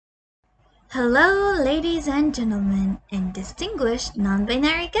Hello, ladies and gentlemen, and distinguished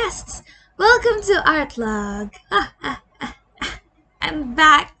non-binary guests. Welcome to Art Log. I'm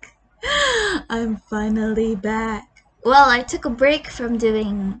back. I'm finally back. Well, I took a break from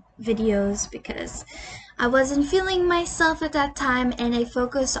doing videos because I wasn't feeling myself at that time, and I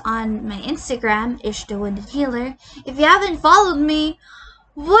focused on my Instagram, Ish the Wounded Healer. If you haven't followed me,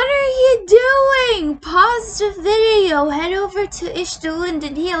 what are you doing? Pause the video, head over to Ish the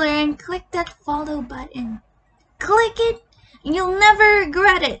Wounded Healer and click that follow button. Click it and you'll never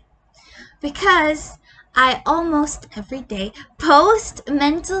regret it. Because I almost every day post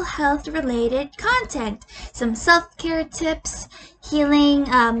mental health related content. Some self-care tips, healing,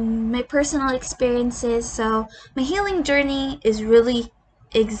 my personal experiences. So my healing journey is really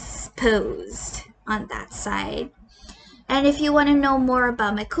exposed on that side. And if you want to know more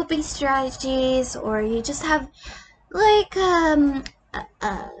about my coping strategies, or you just have like a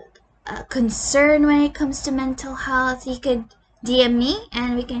concern when it comes to mental health, you could DM me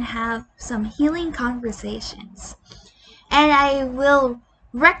and we can have some healing conversations. And I will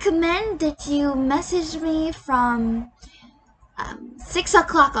recommend that you message me from 6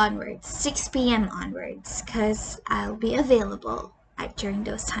 o'clock onwards, 6 p.m. onwards, because I'll be available during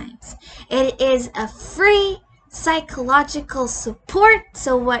those times. It is a free psychological support,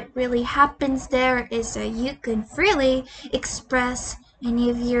 so what really happens there is that you can freely express any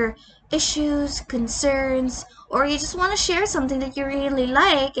of your issues, concerns, or you just want to share something that you really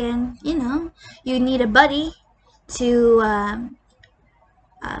like and you need a buddy to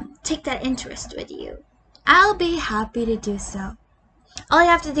take that interest with you. I'll be happy to do so. All you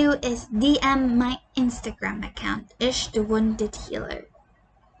have to do is DM my Instagram account, Ish the Wounded Healer.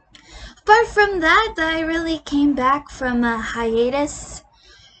 Apart from that, I really came back from a hiatus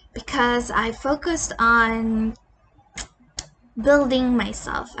because I focused on building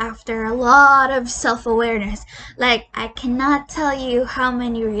myself after a lot of self-awareness. Like, I cannot tell you how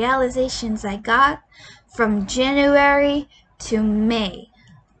many realizations I got from January to May.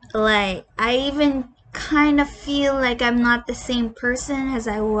 Like, I even kind of feel like I'm not the same person as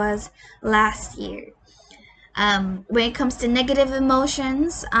I was last year. When it comes to negative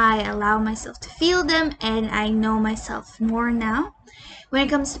emotions, I allow myself to feel them and I know myself more now. When it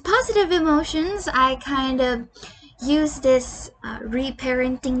comes to positive emotions, I kind of use this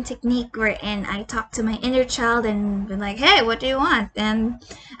reparenting technique wherein I talk to my inner child and be like, hey, what do you want? And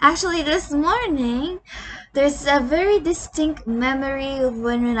actually this morning, there's a very distinct memory of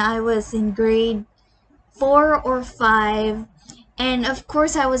when I was in grade 4 or 5, and of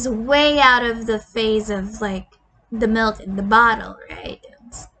course I was way out of the phase of like the milk in the bottle, right?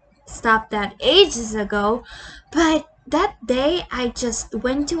 Stopped that ages ago, but that day I just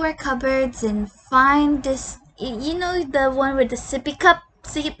went to our cupboards and find this, the one with the sippy cup,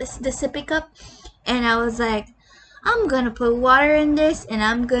 the sippy cup, and I was like, I'm gonna put water in this and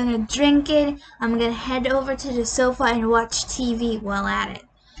I'm gonna drink it. I'm gonna head over to the sofa and watch TV while at it.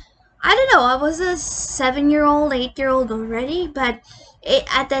 I don't know, I was a 7-year-old, 8-year-old already, but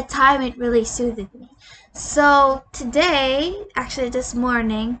at that time it really soothed me. So today, actually this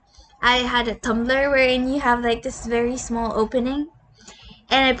morning, I had a tumbler wherein you have like this very small opening,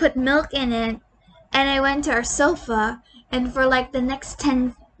 and I put milk in it, and I went to our sofa, and for like the next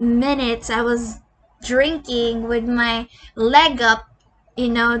 10 minutes I was drinking with my leg up,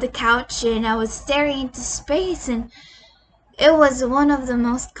 the couch, and I was staring into space, and it was one of the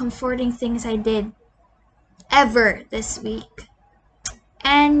most comforting things I did ever this week.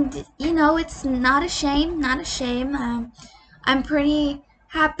 And, it's not a shame, I'm pretty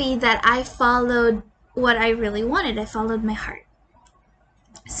happy that I followed what I really wanted. I followed my heart.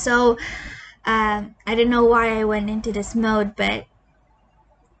 So, I don't know why I went into this mode, but,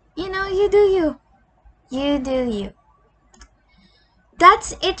 you do you. You do you.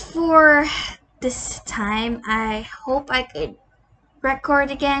 That's it for this time. I hope I could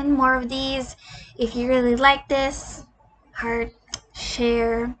record again more of these. If you really like this, heart,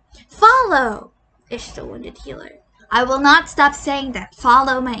 share, follow Ish the Wounded Healer. I will not stop saying that.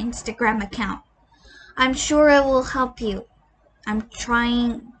 Follow my Instagram account. I'm sure it will help you. I'm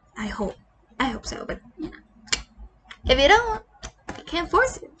trying. I hope so, but if you don't, I can't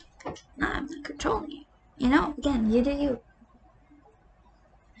force it. I'm not controlling you. Again, you do you.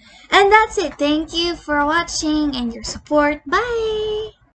 And that's it. Thank you for watching and your support. Bye!